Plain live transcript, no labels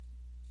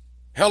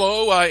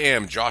Hello, I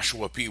am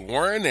Joshua P.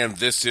 Warren, and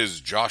this is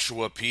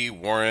Joshua P.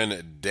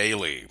 Warren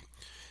Daily.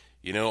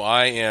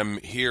 I am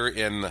here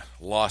in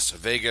Las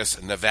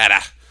Vegas,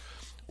 Nevada,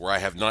 where I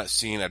have not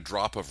seen a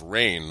drop of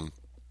rain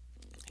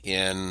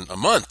in a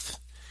month.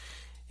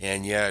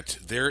 And yet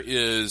there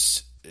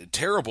is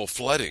terrible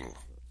flooding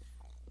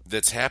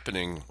that's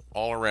happening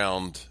all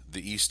around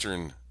the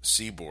eastern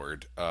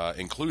seaboard,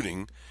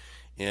 including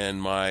in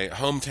my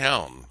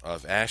hometown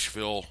of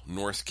Asheville,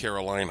 North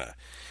Carolina.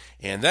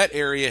 And that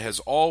area has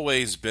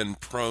always been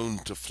prone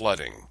to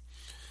flooding.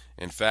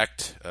 In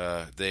fact,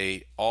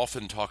 they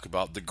often talk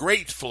about the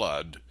Great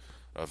Flood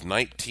of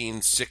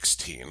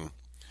 1916.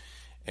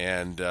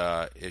 And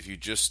if you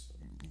just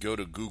go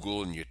to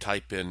Google and you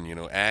type in,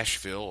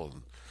 Asheville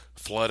and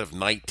flood of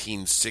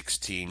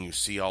 1916, you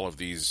see all of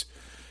these,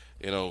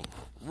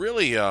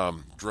 really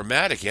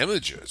dramatic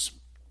images,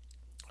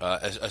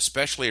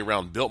 especially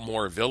around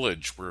Biltmore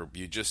Village, where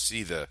you just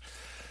see the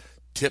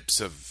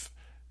tips of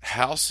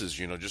houses,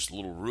 just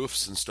little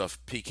roofs and stuff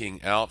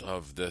peeking out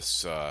of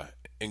this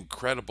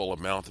incredible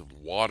amount of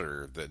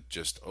water that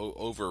just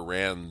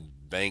overran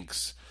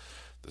banks,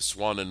 the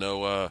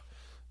Swannanoa,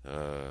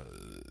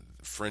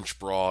 French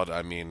Broad.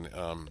 I mean,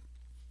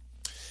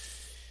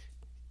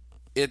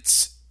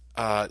 it's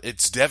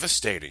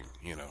devastating,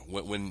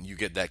 when you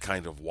get that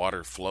kind of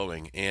water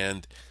flowing.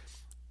 And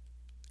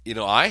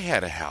I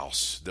had a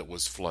house that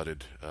was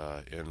flooded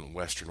in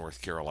western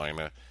North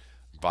Carolina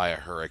by a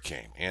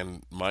hurricane.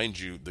 And mind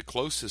you, the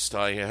closest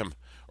I am,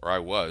 or I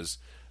was,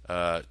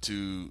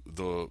 to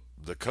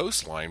the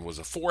coastline was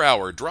a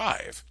 4-hour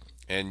drive.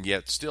 And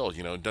yet still,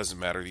 it doesn't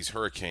matter. These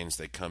hurricanes,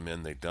 they come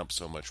in, they dump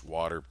so much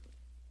water.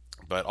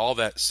 But all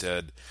that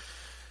said,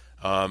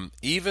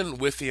 even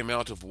with the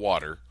amount of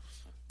water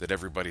that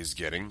everybody's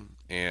getting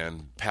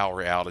and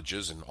power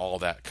outages and all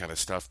that kind of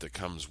stuff that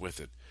comes with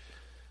it,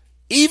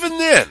 even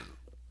then,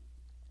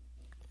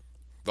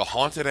 the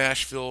Haunted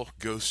Asheville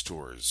ghost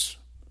tours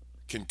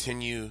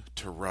continue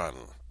to run.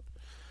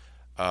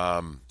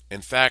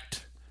 In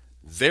fact,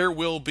 there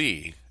will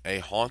be a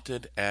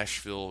Haunted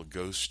Asheville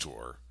ghost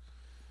tour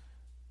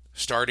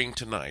starting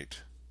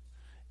tonight,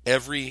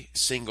 every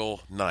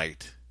single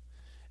night,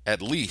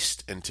 at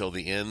least until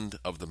the end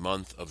of the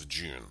month of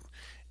June.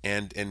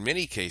 And in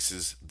many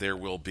cases, there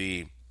will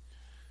be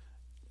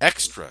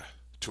extra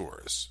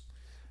tours.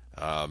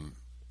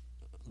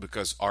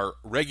 Because our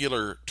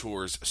regular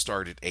tours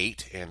start at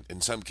 8, and in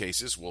some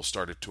cases, we'll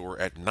start a tour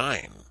at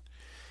 9.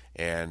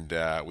 And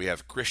we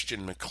have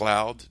Christian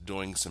McLeod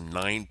doing some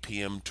 9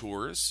 p.m.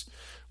 tours.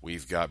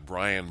 We've got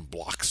Brian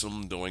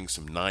Bloxham doing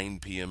some 9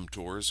 p.m.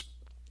 tours.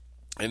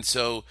 And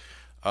so,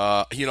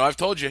 I've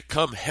told you,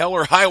 come hell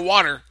or high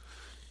water,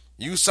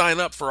 you sign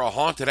up for a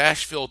Haunted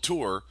Asheville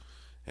tour,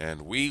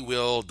 and we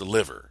will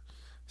deliver.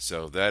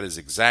 So that is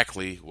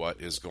exactly what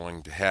is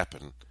going to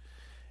happen.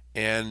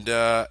 And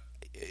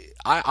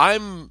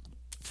I'm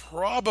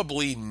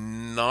probably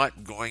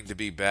not going to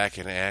be back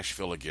in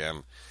Asheville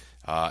again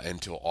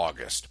until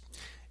August.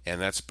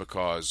 And that's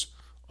because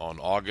on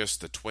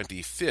August the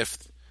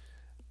 25th,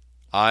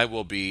 I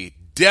will be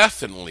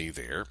definitely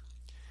there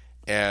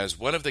as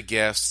one of the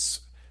guests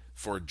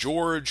for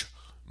George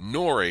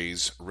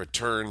Noory's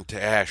return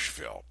to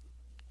Asheville.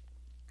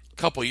 A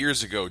couple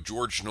years ago,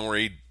 George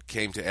Noory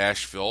came to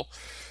Asheville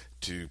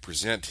to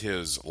present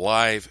his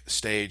live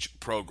stage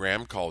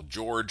program called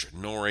George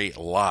Noory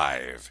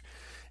Live.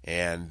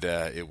 And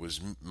it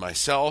was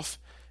myself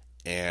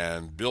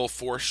and Bill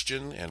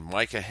Forstchen and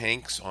Micah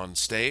Hanks on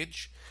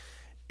stage.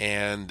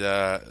 And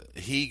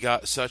he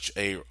got such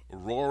a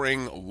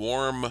roaring,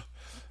 warm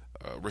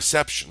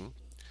reception.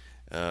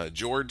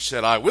 George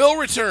said, "I will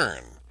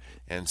return."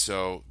 And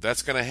so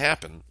that's going to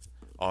happen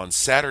on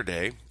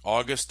Saturday,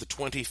 August the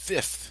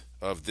 25th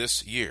of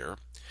this year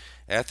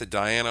at the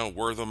Diana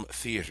Wortham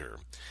Theater.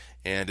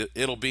 And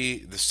it'll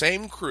be the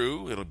same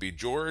crew. It'll be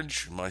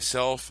George,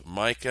 myself,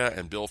 Micah,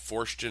 and Bill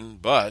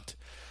Forstchen. But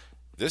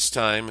this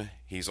time,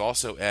 he's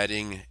also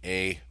adding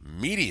a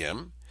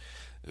medium,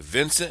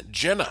 Vincent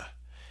Genna.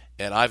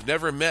 And I've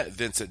never met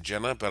Vincent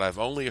Genna, but I've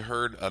only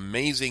heard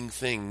amazing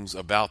things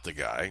about the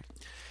guy.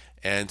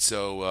 And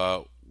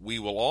so we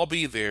will all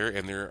be there,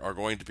 and there are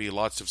going to be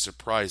lots of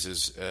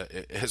surprises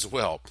as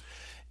well.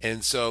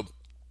 And so,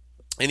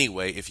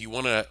 anyway, if you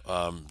want to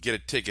get a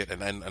ticket,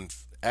 and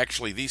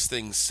actually these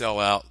things sell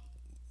out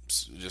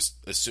just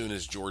as soon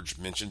as George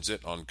mentions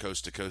it on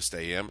Coast to Coast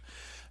AM,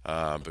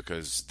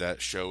 because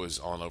that show is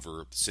on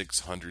over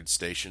 600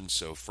 stations.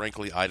 So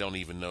frankly, I don't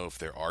even know if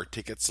there are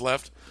tickets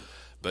left.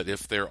 But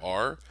if there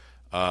are,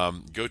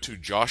 go to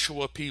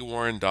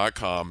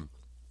joshuapwarren.com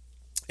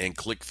and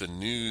click the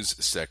news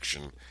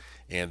section,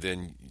 and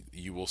then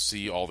you will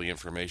see all the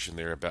information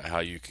there about how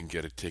you can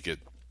get a ticket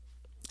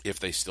if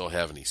they still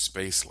have any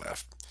space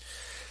left.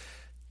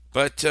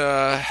 But,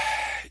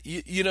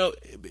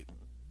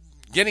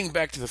 getting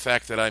back to the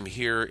fact that I'm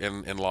here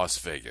in Las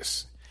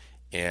Vegas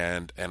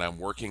and I'm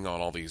working on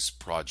all these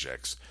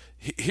projects,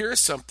 here's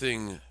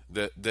something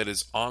that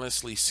is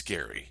honestly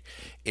scary.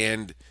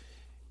 And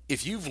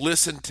if you've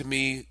listened to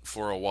me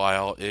for a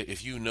while,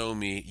 if you know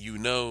me, you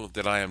know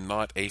that I am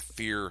not a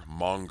fear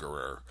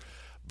mongerer.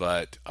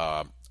 But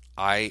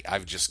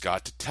I've just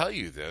got to tell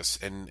you this,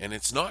 and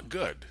it's not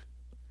good.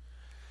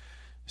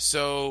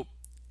 So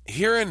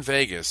here in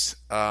Vegas,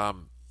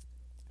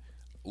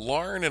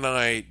 Lauren and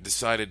I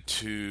decided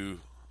to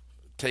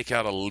take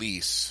out a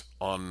lease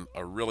on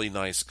a really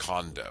nice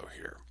condo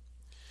here,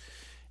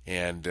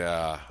 and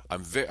I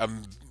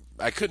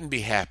couldn't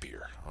be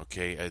happier.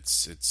 Okay,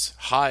 it's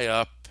high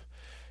up.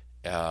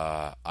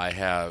 I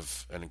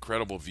have an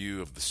incredible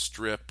view of the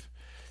Strip,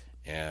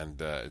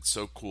 and it's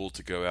so cool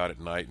to go out at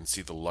night and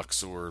see the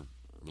Luxor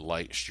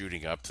light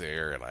shooting up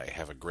there. And I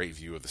have a great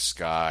view of the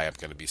sky. I'm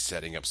going to be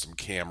setting up some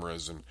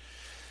cameras and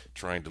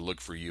trying to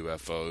look for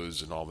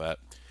UFOs and all that.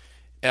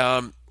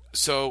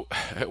 So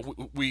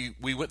we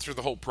went through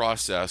the whole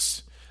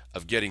process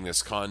of getting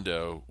this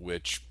condo,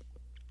 which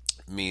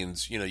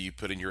means, you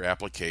put in your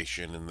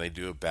application and they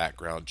do a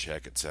background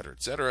check, et cetera,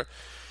 et cetera.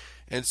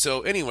 And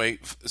so anyway,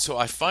 so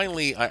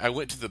I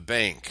went to the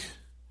bank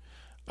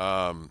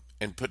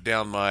and put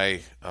down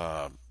my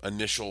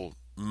initial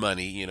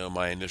money,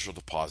 my initial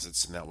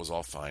deposits, and that was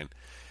all fine.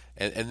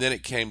 And then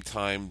it came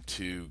time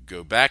to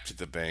go back to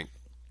the bank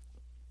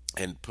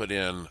and put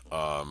in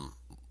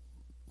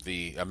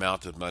the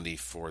amount of money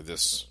for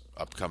this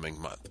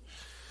upcoming month.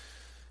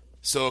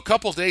 So a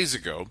couple days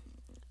ago,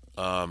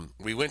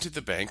 we went to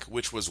the bank,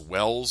 which was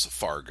Wells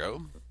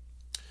Fargo,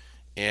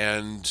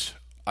 and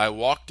I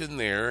walked in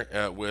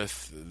there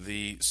with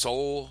the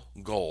sole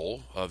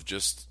goal of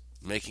just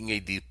making a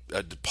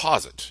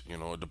deposit,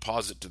 a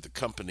deposit to the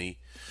company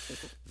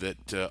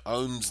that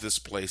owns this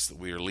place that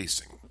we are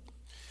leasing.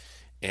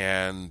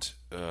 And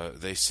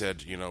they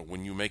said,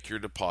 when you make your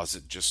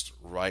deposit, just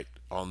write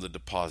on the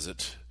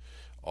deposit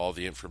all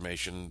the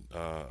information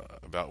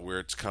about where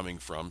it's coming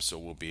from, so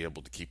we'll be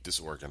able to keep this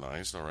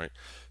organized. All right.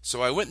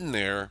 So I went in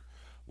there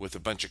with a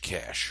bunch of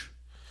cash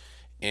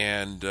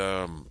and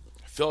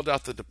filled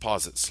out the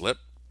deposit slip,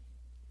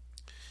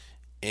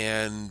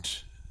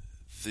 and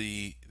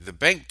the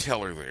bank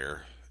teller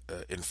there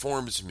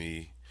informs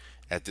me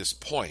at this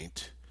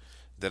point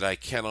that I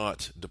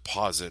cannot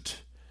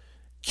deposit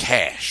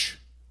cash.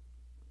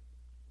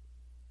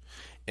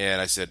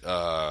 And I said,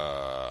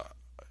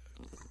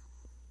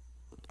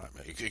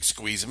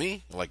 excuse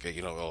me? Like,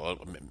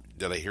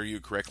 did I hear you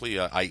correctly?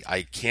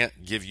 I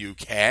can't give you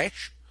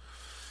cash.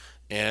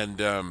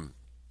 And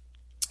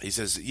he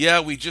says, yeah,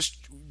 we just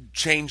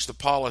changed the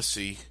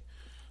policy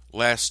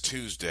last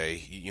Tuesday.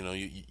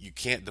 You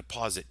can't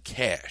deposit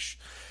cash.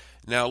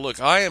 Now, look,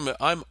 I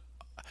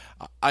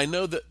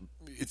know that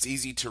it's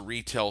easy to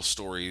retell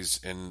stories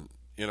in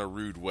a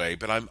rude way,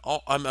 but I'm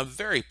a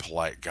very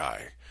polite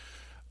guy.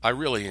 I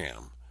really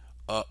am.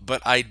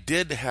 But I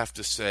did have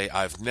to say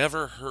I've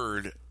never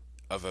heard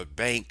of a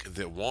bank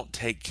that won't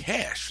take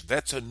cash.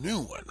 That's a new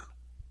one.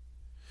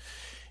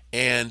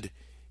 And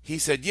he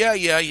said, yeah.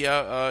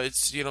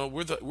 It's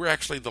we're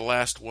actually the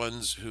last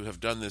ones who have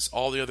done this.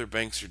 All the other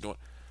banks are doing.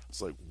 I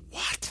was like,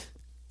 what?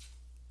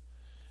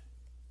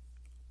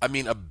 I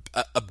mean,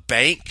 a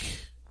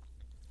bank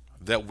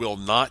that will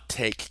not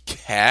take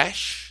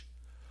cash?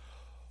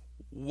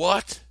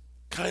 What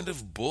kind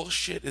of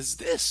bullshit is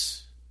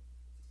this?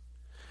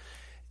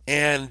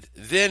 And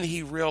then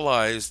he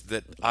realized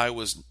that I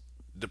was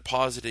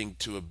depositing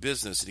to a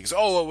business, and he goes,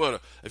 "Oh, well,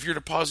 if you're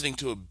depositing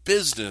to a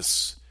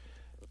business,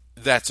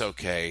 that's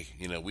okay.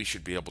 We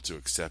should be able to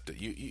accept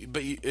it.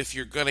 But if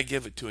you're going to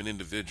give it to an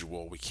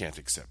individual, we can't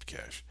accept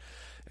cash."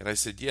 And I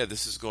said, "Yeah,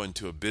 this is going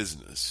to a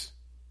business,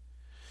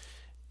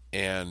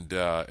 and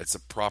it's a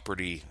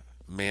property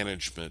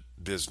management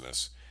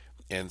business."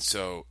 And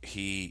so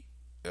he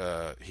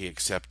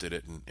accepted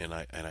it, and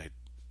I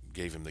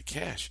gave him the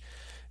cash,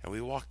 and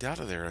we walked out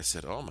of there. I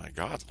said, "Oh my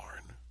God, Lauren,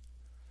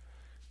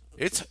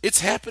 it's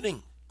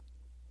happening."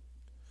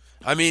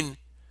 I mean,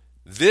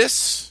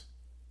 this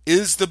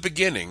is the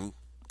beginning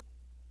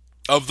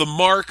of the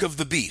mark of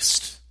the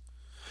beast.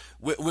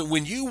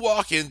 When you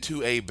walk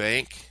into a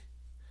bank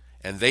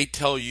and they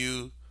tell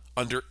you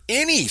under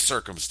any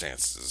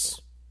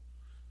circumstances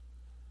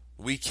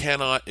we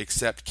cannot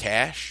accept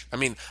cash, I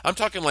mean, I'm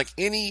talking like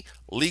any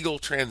legal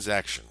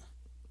transaction.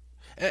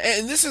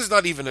 And this is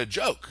not even a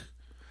joke.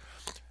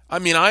 I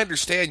mean, I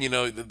understand,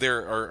 that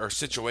there are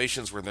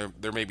situations where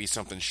there may be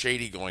something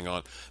shady going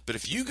on. But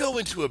if you go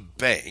into a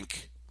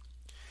bank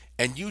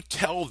and you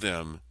tell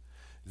them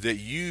that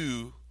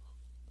you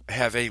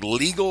have a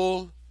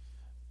legal,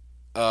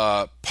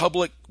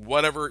 public,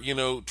 whatever,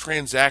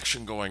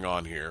 transaction going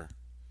on here,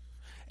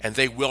 and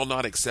they will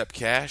not accept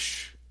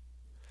cash,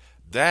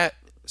 that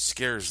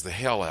scares the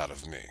hell out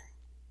of me.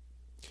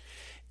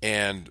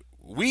 And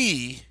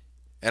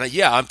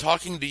I'm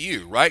talking to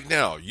you right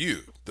now,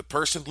 you, the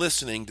person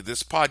listening to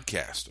this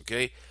podcast,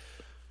 okay?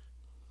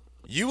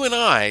 You and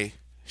I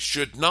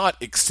should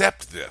not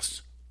accept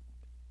this,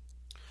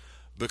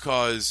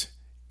 because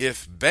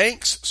if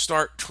banks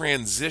start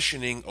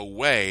transitioning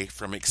away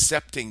from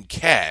accepting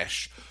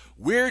cash,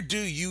 where do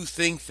you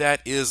think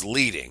that is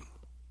leading?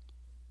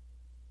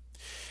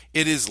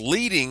 It is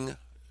leading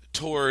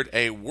toward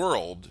a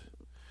world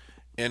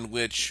in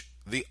which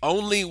the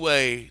only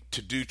way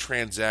to do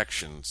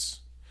transactions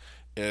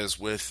is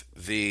with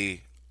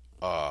the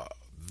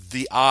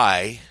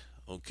eye,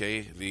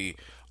 okay, the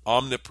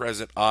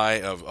omnipresent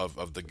eye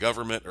of the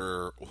government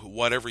or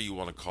whatever you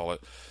want to call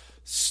it,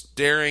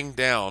 staring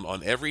down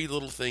on every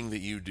little thing that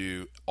you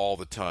do all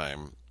the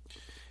time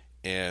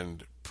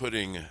and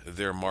putting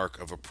their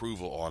mark of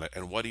approval on it.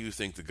 And what do you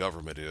think the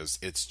government is?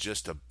 It's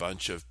just a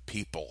bunch of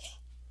people.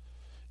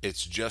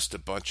 It's just a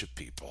bunch of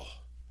people.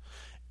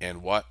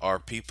 And what are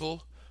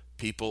people?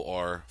 People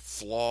are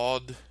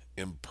flawed,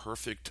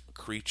 imperfect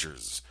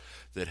creatures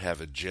that have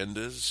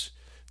agendas,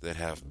 that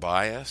have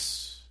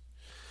bias,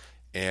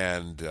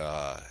 and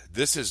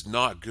this is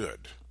not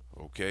good.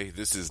 Okay,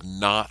 this is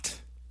not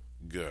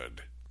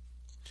good.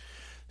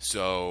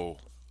 So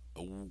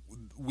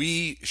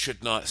we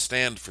should not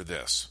stand for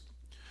this.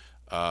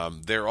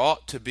 There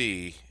ought to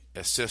be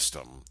a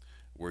system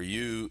where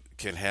you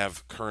can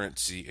have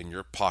currency in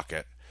your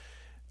pocket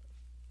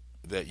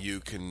that you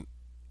can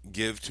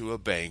give to a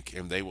bank,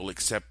 and they will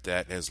accept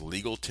that as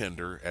legal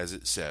tender, as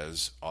it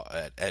says,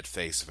 at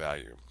face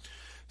value.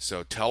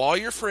 So tell all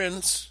your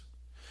friends,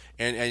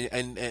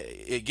 and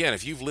again,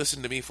 if you've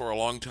listened to me for a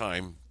long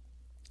time,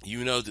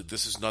 you know that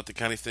this is not the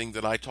kind of thing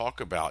that I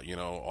talk about,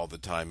 all the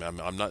time.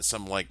 I'm not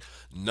some like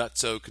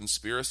nutso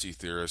conspiracy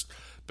theorist,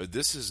 but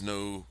this is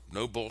no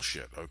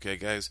bullshit. Okay,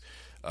 guys,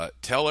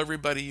 tell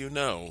everybody you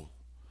know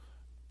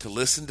to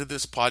listen to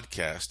this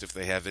podcast if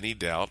they have any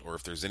doubt or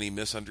if there's any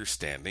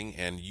misunderstanding,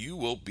 and you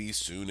will be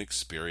soon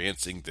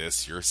experiencing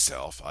this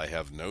yourself, I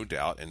have no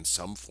doubt, in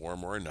some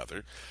form or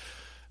another.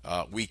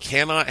 We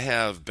cannot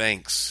have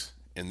banks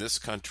in this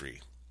country,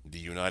 the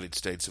United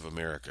States of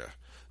America,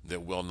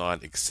 that will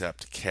not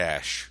accept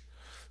cash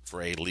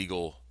for a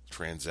legal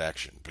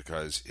transaction,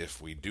 because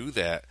if we do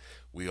that,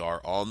 we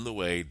are on the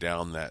way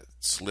down that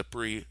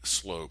slippery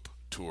slope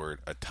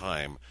toward a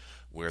time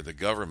where the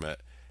government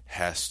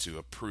has to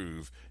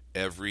approve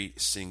every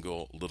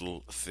single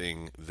little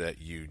thing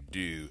that you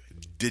do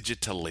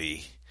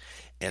digitally.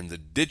 And the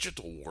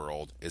digital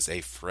world is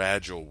a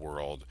fragile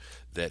world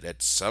that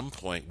at some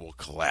point will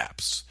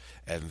collapse.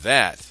 And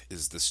that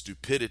is the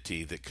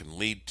stupidity that can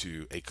lead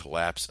to a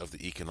collapse of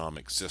the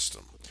economic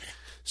system.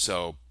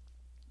 So,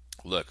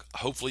 look,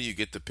 hopefully you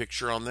get the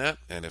picture on that.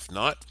 And if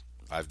not,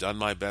 I've done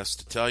my best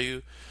to tell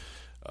you.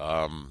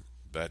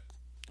 But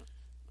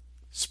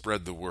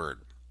spread the word.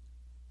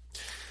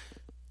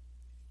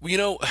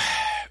 Well,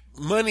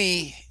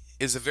 money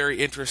is a very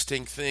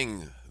interesting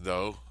thing,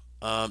 though,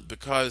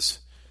 because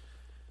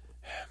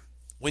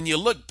when you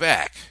look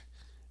back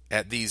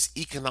at these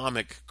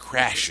economic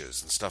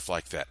crashes and stuff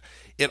like that,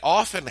 it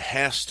often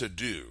has to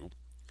do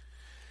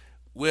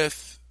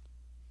with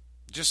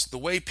just the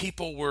way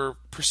people were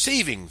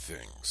perceiving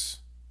things.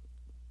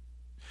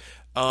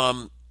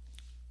 The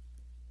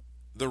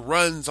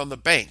runs on the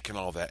bank and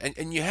all that.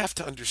 And you have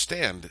to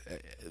understand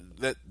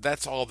that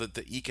that's all that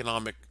the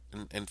economic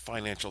and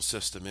financial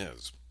system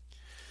is.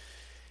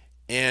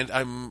 And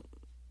I'm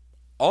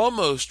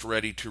almost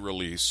ready to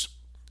release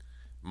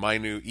my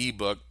new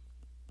ebook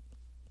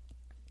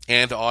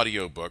and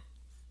audiobook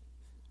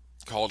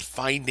called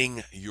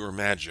Finding Your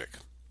Magic: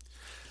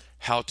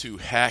 How to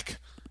Hack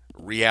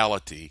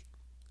Reality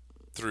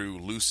Through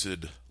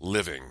Lucid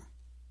Living.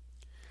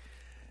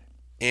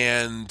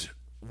 And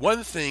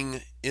one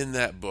thing in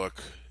that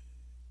book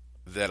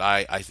that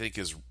I think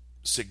is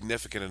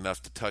significant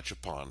enough to touch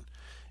upon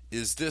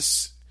is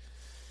this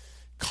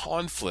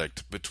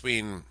conflict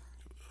between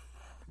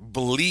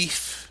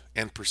belief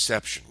and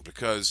perception,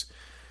 because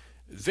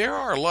there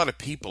are a lot of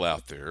people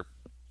out there,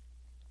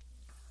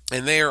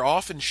 and they are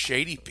often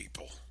shady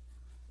people.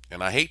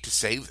 And I hate to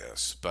say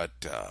this, but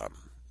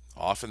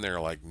often they're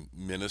like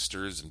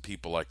ministers and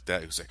people like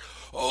that who say,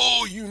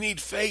 oh, you need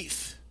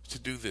faith to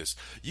do this.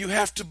 You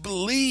have to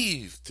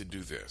believe to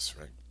do this,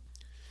 right?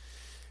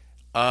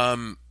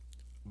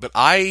 But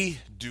I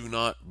do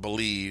not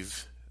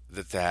believe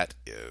that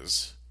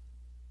is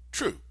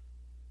true.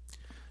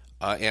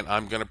 And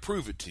I'm going to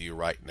prove it to you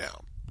right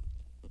now.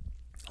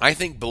 I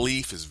think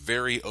belief is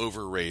very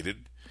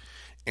overrated,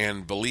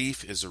 and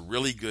belief is a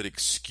really good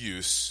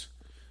excuse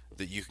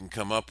that you can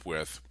come up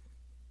with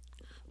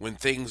when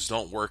things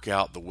don't work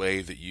out the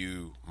way that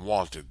you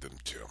wanted them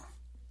to.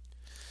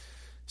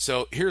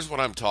 So here's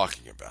what I'm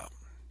talking about.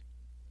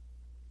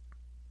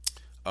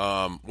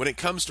 When it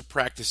comes to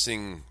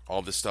practicing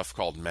all this stuff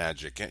called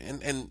magic,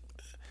 and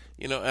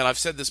I've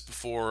said this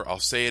before, I'll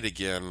say it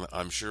again,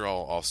 I'm sure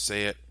I'll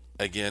say it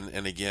again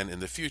and again in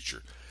the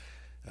future.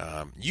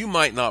 You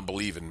might not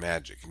believe in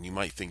magic, and you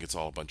might think it's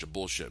all a bunch of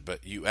bullshit,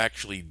 but you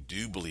actually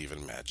do believe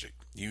in magic.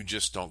 You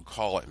just don't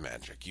call it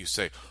magic. You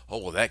say, oh,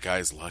 well, that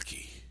guy's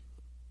lucky.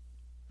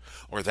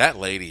 Or that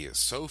lady is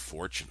so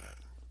fortunate.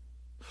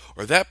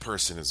 Or that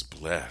person is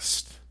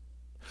blessed.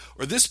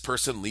 Or this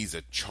person leads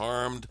a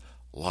charmed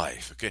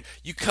life. Okay,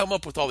 you come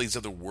up with all these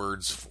other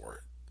words for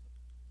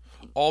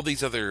it. All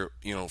these other,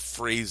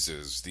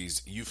 phrases,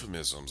 these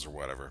euphemisms or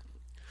whatever.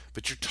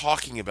 But you're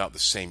talking about the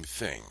same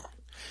thing.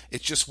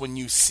 It's just when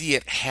you see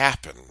it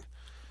happen,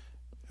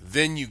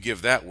 then you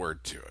give that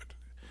word to it.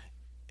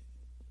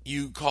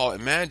 You call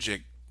it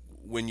magic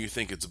when you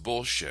think it's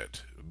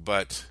bullshit,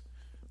 but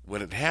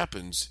when it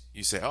happens,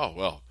 you say, oh,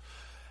 well,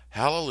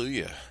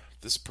 hallelujah.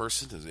 This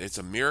person it's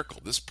a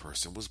miracle. This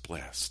person was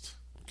blessed.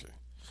 Okay.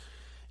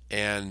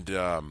 And,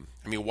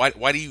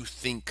 why do you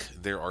think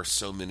there are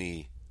so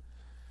many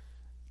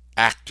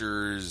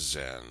actors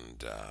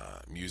and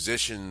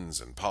musicians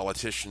and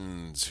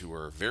politicians who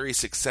are very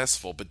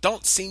successful but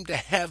don't seem to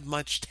have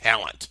much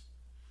talent?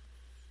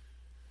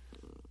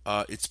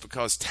 It's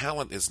because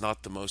talent is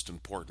not the most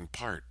important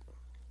part.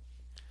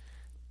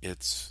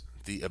 It's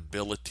the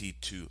ability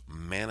to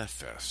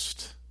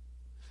manifest.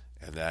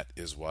 And that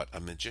is what a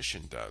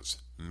magician does,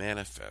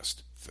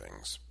 manifest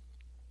things.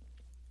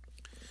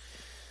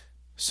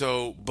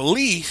 So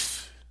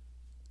belief,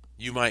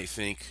 you might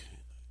think,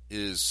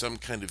 is some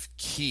kind of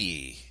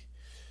key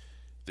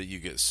that you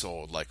get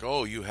sold. Like,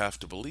 oh, you have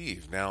to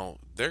believe. Now,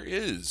 there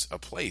is a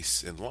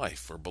place in life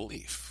for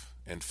belief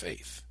and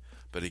faith.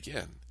 But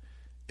again,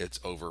 it's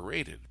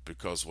overrated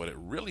because what it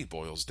really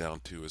boils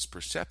down to is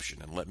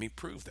perception. And let me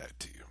prove that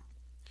to you.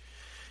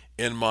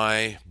 In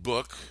my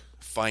book,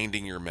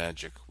 Finding Your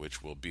Magic,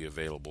 which will be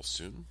available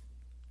soon,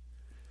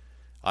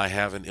 I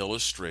have an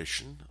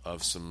illustration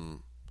of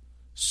some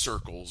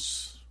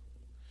circles,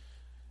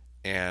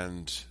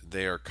 and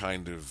they are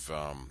kind of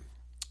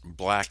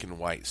black and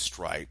white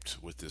striped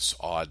with this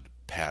odd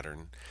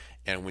pattern.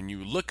 And when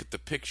you look at the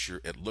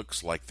picture, it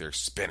looks like they're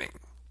spinning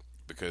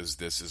because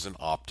this is an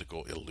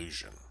optical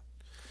illusion.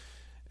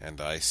 And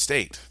I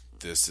state,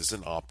 this is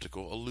an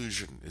optical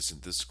illusion.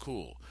 Isn't this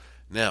cool?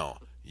 Now,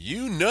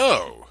 you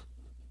know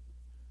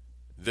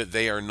that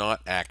they are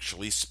not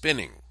actually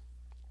spinning.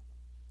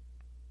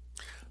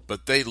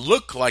 But they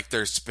look like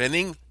they're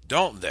spinning,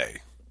 don't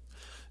they?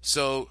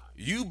 So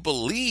you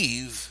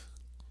believe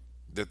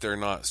that they're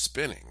not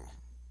spinning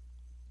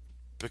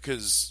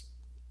because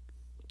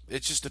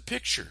it's just a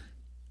picture.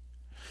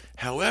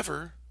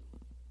 However,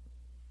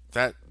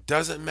 that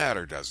doesn't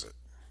matter, does it?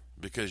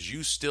 Because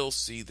you still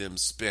see them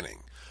spinning,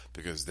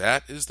 because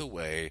that is the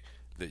way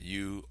that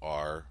you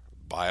are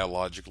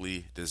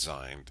biologically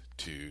designed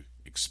to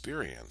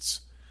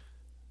experience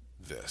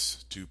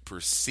this, to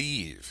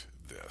perceive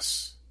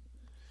this.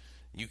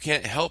 You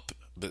can't help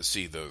but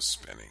see those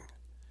spinning.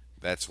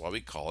 That's why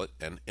we call it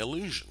an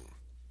illusion.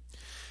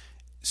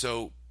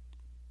 So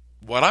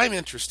what I'm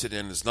interested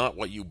in is not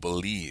what you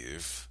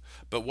believe,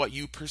 but what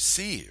you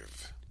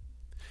perceive.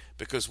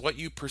 Because what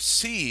you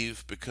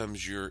perceive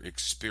becomes your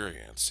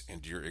experience,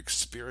 and your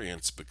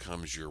experience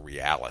becomes your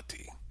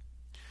reality.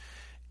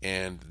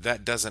 And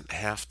that doesn't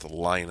have to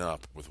line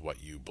up with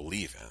what you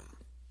believe in.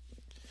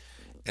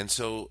 And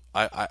so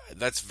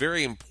that's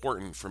very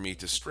important for me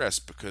to stress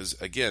because,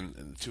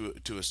 again,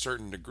 to a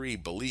certain degree,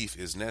 belief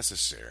is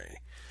necessary.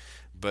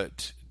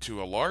 But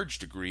to a large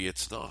degree,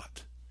 it's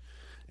not.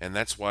 And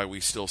that's why we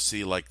still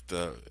see like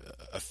the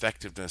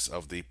effectiveness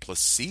of the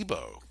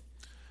placebo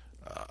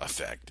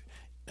effect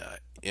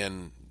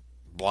in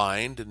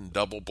blind and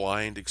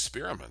double-blind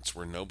experiments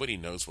where nobody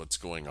knows what's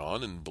going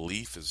on and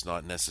belief is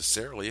not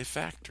necessarily a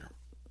factor.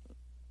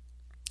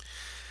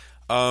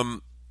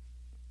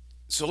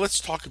 So let's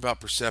talk about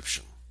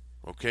perception.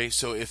 Okay,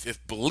 so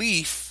if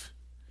belief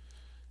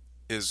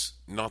is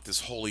not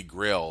this holy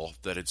grail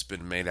that it's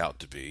been made out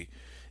to be,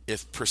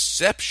 if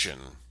perception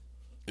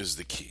is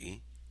the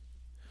key,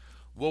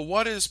 well,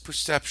 what is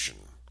perception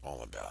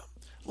all about?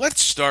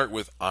 Let's start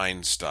with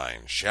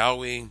Einstein, shall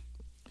we?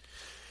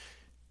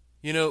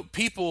 You know,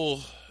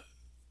 people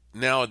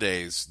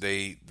nowadays,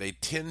 they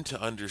tend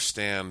to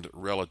understand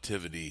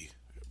relativity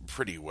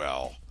pretty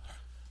well.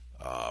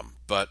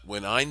 But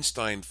when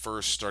Einstein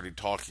first started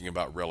talking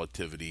about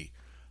relativity,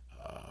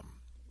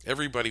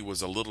 everybody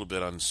was a little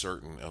bit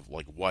uncertain of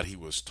like what he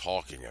was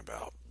talking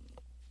about.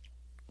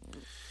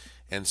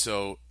 And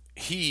so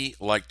he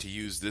liked to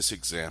use this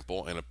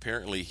example, and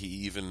apparently he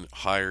even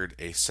hired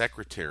a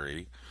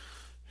secretary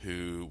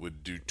who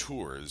would do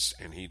tours,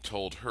 and he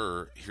told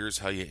her, here's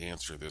how you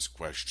answer this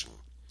question.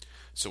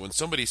 So when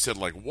somebody said,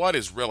 like, what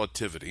is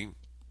relativity?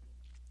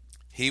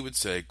 He would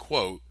say,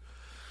 quote,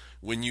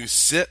 when you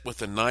sit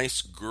with a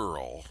nice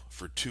girl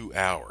for 2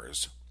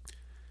 hours,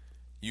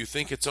 you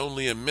think it's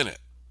only a minute.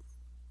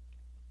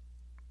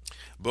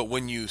 But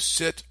when you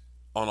sit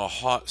on a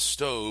hot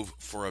stove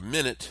for a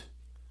minute,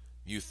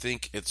 you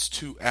think it's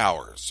 2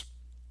 hours.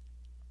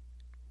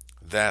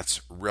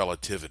 That's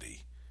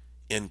relativity,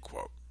 end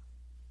quote.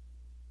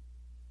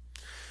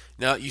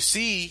 Now, you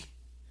see,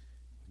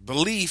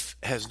 belief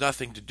has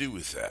nothing to do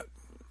with that.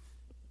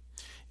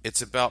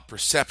 It's about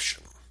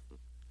perception.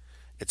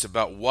 It's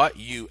about what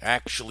you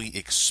actually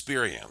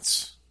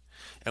experience.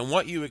 And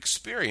what you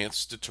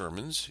experience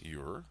determines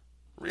your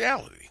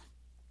reality.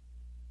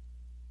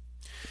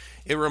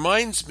 It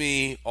reminds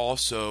me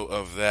also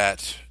of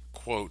that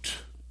quote,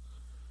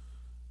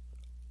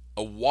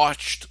 a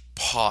watched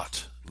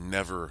pot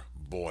never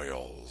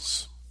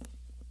boils.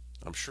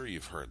 I'm sure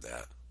you've heard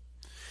that.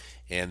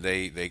 And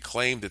they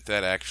claim that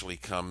actually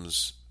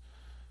comes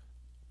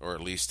or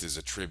at least is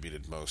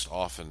attributed most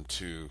often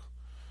to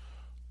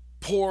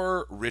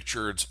Poor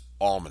Richard's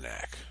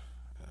Almanac.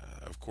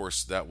 Of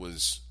course, that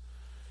was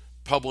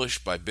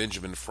published by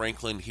Benjamin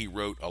Franklin. He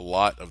wrote a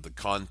lot of the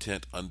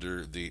content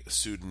under the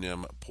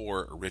pseudonym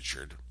Poor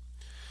Richard.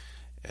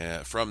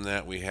 From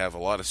that, we have a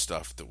lot of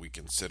stuff that we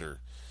consider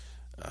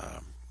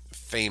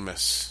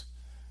famous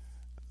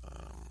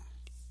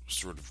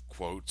sort of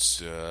quotes.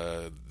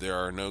 There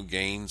are no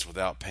gains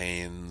without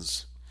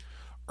pains.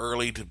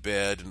 Early to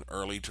bed and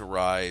early to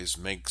rise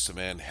makes a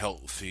man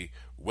healthy,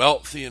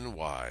 wealthy, and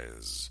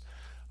wise.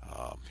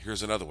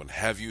 Here's another one.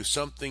 Have you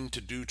something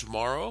to do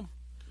tomorrow?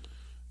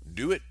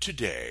 Do it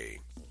today.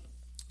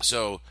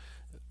 So,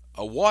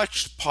 a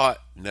watched pot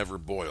never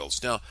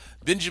boils. Now,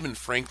 Benjamin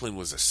Franklin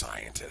was a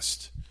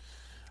scientist,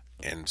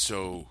 and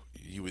so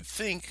you would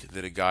think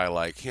that a guy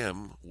like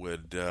him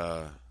would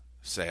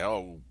say,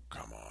 oh,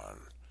 come on.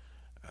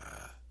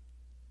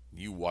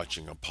 You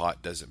watching a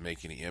pot doesn't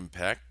make any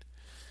impact.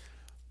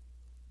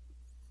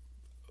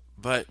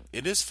 But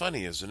it is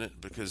funny, isn't it?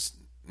 Because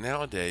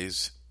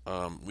nowadays,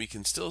 we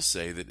can still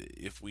say that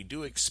if we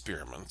do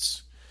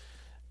experiments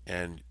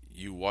and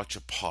you watch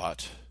a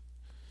pot,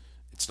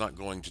 it's not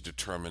going to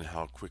determine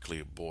how quickly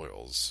it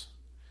boils.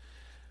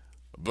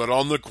 But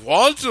on the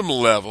quantum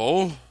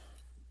level,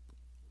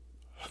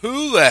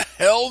 who the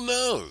hell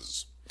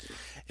knows?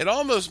 It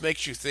almost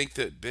makes you think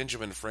that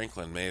Benjamin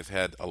Franklin may have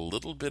had a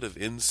little bit of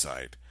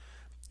insight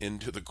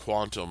into the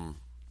quantum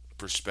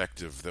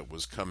perspective that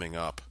was coming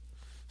up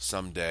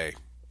someday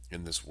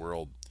in this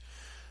world.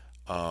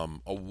 A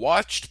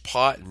watched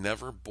pot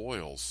never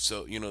boils.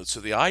 So, so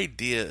the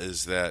idea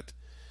is that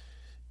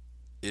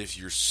if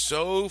you're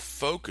so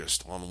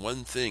focused on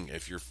one thing,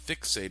 if you're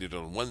fixated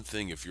on one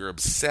thing, if you're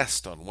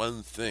obsessed on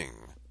one thing,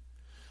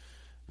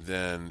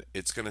 then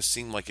it's going to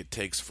seem like it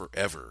takes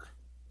forever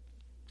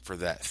for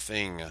that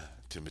thing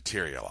to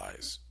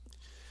materialize.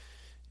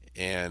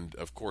 And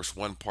of course,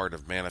 one part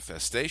of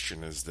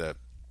manifestation is that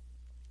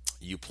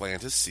you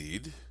plant a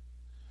seed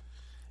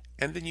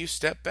and then you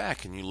step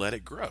back and you let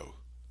it grow.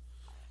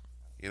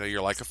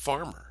 You're like a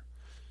farmer.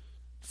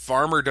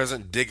 Farmer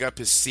doesn't dig up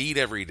his seed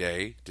every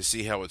day to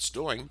see how it's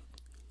doing.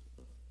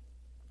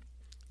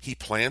 He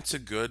plants a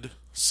good,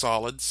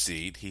 solid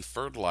seed, he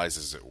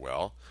fertilizes it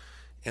well,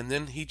 and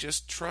then he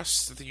just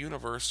trusts that the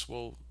universe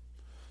will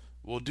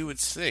do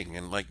its thing.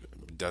 And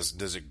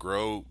does it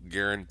grow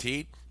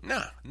guaranteed?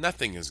 Nah,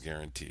 nothing is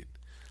guaranteed.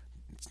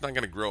 It's not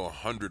going to grow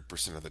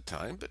 100% of the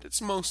time, but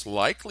it's most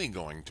likely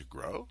going to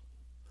grow.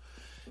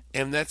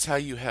 And that's how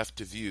you have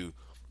to view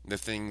the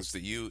things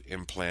that you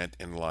implant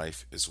in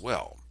life as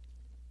well.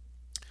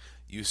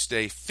 You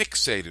stay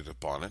fixated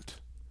upon it,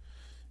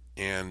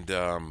 and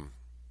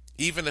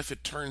even if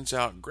it turns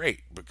out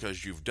great,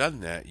 because you've done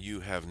that, you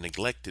have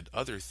neglected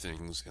other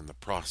things in the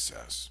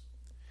process.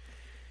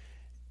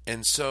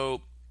 And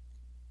so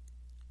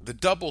the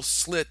double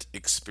slit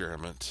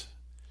experiment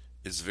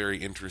is very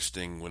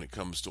interesting when it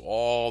comes to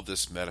all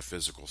this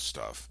metaphysical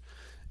stuff.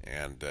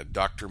 And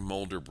Dr.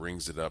 Mulder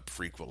brings it up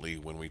frequently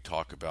when we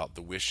talk about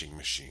the wishing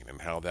machine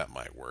and how that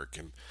might work.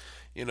 And,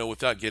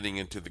 without getting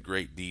into the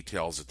great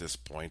details at this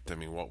point,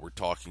 what we're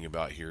talking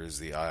about here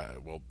is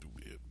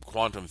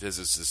quantum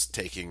physicists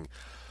taking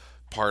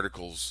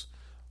particles,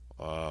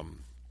 they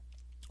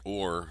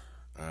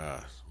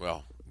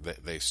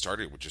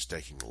started with just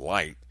taking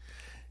light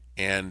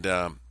and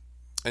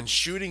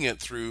shooting it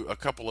through a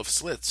couple of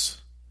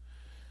slits.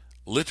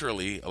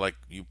 Literally, like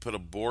you put a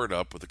board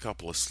up with a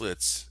couple of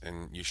slits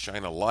and you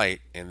shine a light,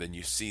 and then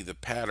you see the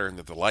pattern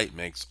that the light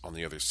makes on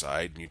the other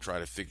side, and you try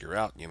to figure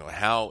out,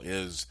 how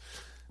is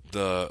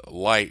the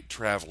light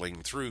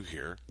traveling through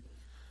here?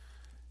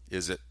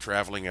 Is it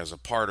traveling as a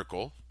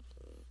particle,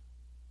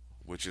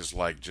 which is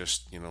like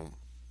just,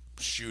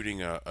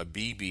 shooting a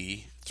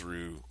BB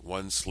through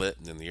one slit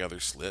and then the other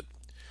slit?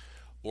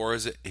 Or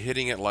is it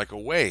hitting it like a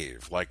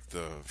wave, like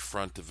the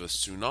front of a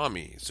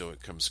tsunami, so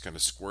it comes kind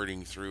of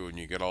squirting through and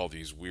you get all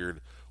these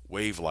weird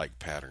wave-like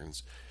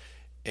patterns?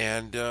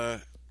 And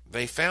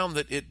they found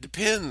that it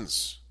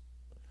depends.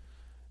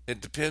 It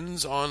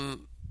depends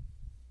on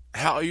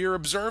how you're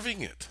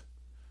observing it.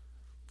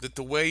 That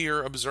the way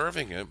you're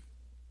observing it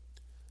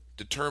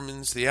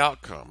determines the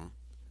outcome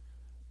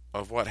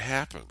of what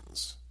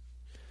happens.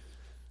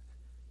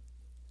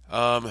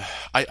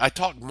 I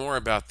talked more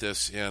about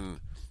this in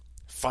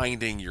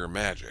Finding Your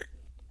Magic.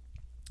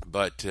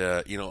 But,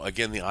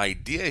 again, the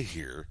idea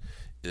here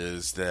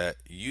is that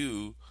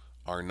you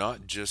are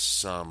not just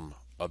some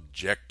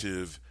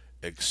objective,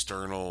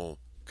 external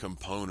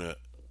component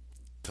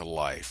to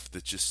life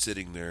that's just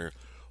sitting there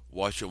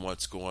watching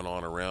what's going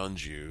on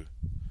around you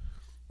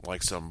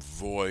like some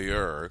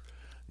voyeur.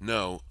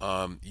 No,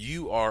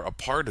 you are a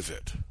part of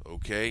it,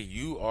 okay?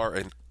 You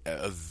are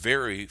a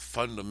very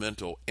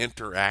fundamental,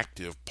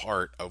 interactive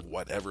part of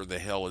whatever the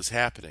hell is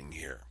happening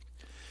here.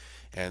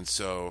 And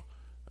so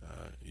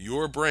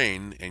your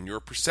brain and your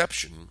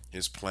perception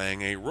is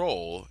playing a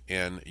role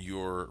in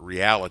your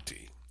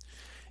reality.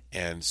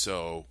 And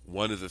so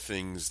one of the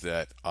things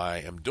that I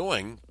am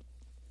doing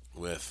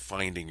with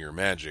Finding Your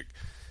Magic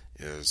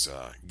is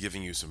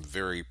giving you some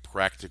very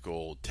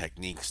practical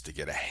techniques to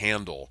get a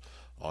handle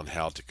on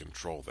how to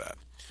control that.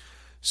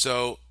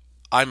 So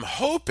I'm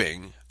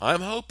hoping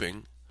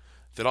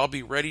that I'll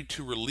be ready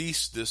to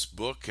release this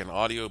book and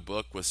audio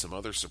book with some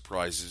other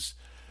surprises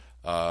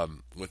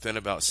within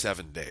about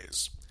 7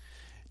 days.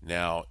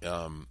 Now,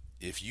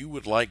 if you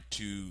would like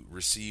to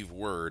receive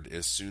word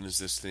as soon as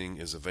this thing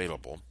is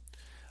available,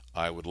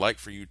 I would like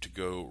for you to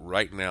go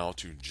right now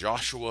to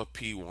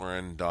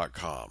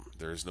joshuapwarren.com.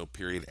 There is no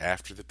period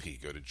after the P.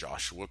 Go to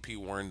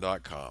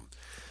joshuapwarren.com.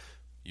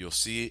 You'll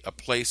see a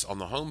place on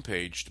the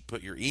homepage to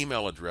put your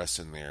email address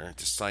in there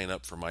to sign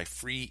up for my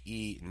free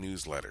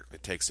e-newsletter.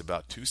 It takes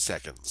about 2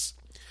 seconds.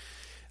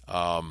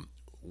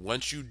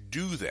 Once you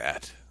do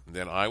that,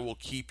 then I will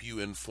keep you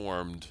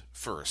informed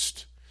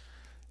first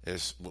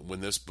as when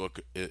this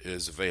book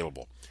is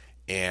available.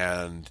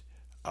 And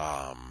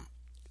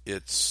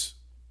it's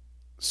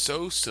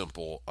so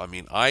simple. I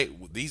mean,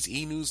 these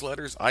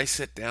e-newsletters, I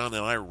sit down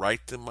and I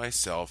write them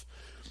myself.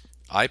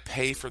 I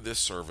pay for this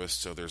service,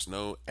 so there's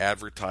no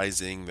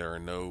advertising. There are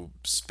no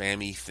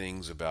spammy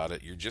things about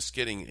it. You're just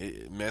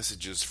getting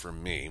messages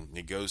from me.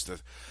 It goes to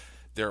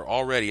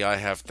I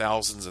have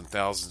thousands and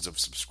thousands of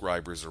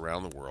subscribers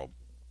around the world.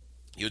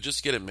 You'll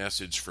just get a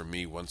message from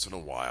me once in a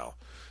while,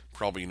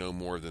 probably no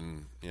more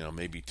than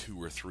maybe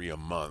 2 or 3 a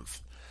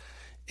month,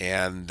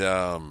 and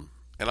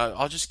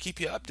I'll just keep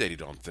you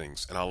updated on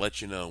things, and I'll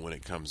let you know when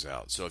it comes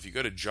out. So if you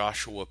go to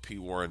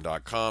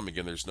joshuapwarren.com,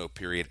 again, there's no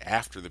period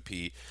after the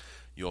P,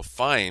 you'll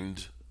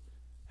find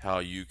how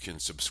you can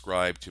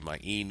subscribe to my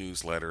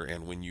e-newsletter,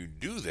 and when you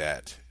do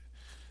that,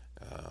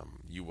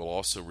 you will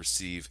also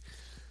receive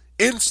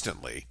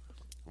instantly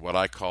what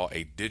I call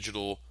a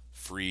digital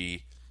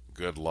free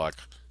good luck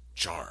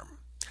charm.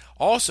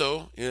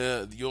 Also,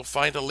 you'll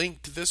find a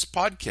link to this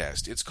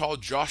podcast. It's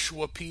called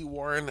Joshua P.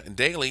 Warren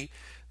Daily.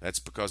 That's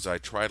because I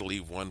try to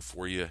leave one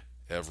for you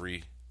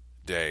every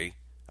day.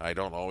 I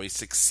don't always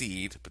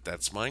succeed, but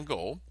that's my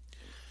goal,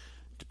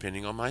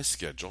 depending on my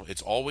schedule.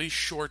 It's always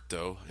short,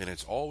 though, and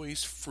it's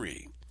always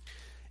free.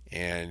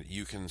 And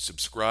you can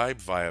subscribe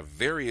via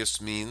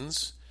various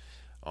means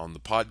on the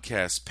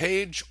podcast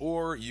page,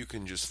 or you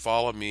can just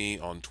follow me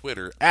on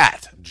Twitter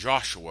at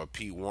Joshua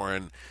P.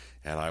 Warren,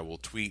 and I will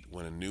tweet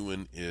when a new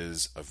one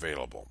is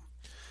available.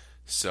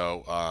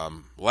 So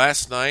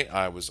last night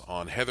I was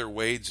on Heather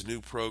Wade's new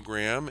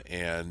program,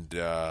 and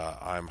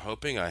I'm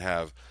hoping I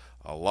have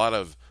a lot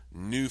of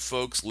new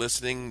folks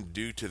listening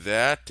due to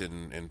that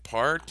in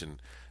part, and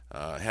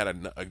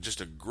had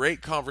just a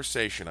great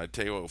conversation. I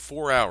tell you what,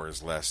 4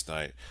 hours last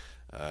night.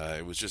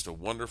 It was just a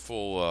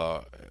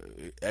wonderful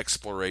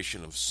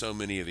exploration of so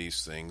many of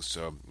these things.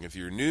 So if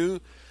you're new,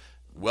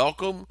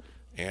 welcome,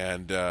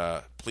 and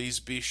please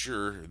be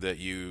sure that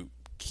you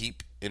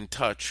keep in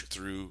touch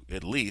through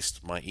at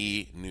least my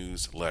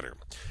e-newsletter.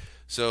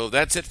 So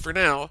that's it for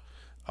now.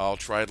 I'll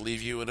try to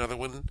leave you another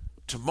one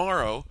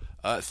tomorrow.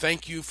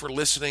 Thank you for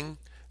listening.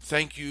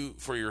 Thank you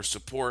for your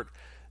support.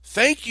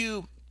 Thank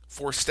you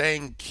for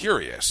staying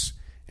curious.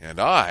 And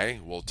I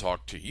will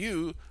talk to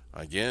you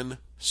again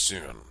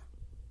soon.